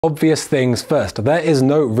Obvious things first, there is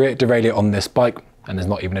no rear derailleur on this bike, and there's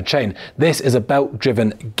not even a chain. This is a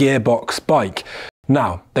belt-driven gearbox bike.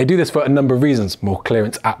 Now, they do this for a number of reasons: more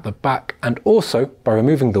clearance at the back, and also by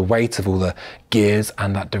removing the weight of all the gears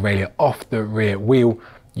and that derailleur off the rear wheel,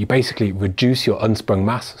 you basically reduce your unsprung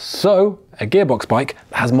mass, so a gearbox bike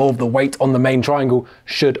that has more of the weight on the main triangle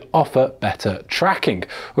should offer better tracking,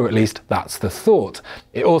 or at least that's the thought.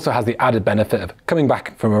 It also has the added benefit of coming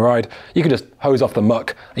back from a ride, you can just hose off the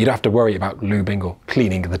muck and you don't have to worry about lubing or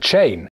cleaning the chain.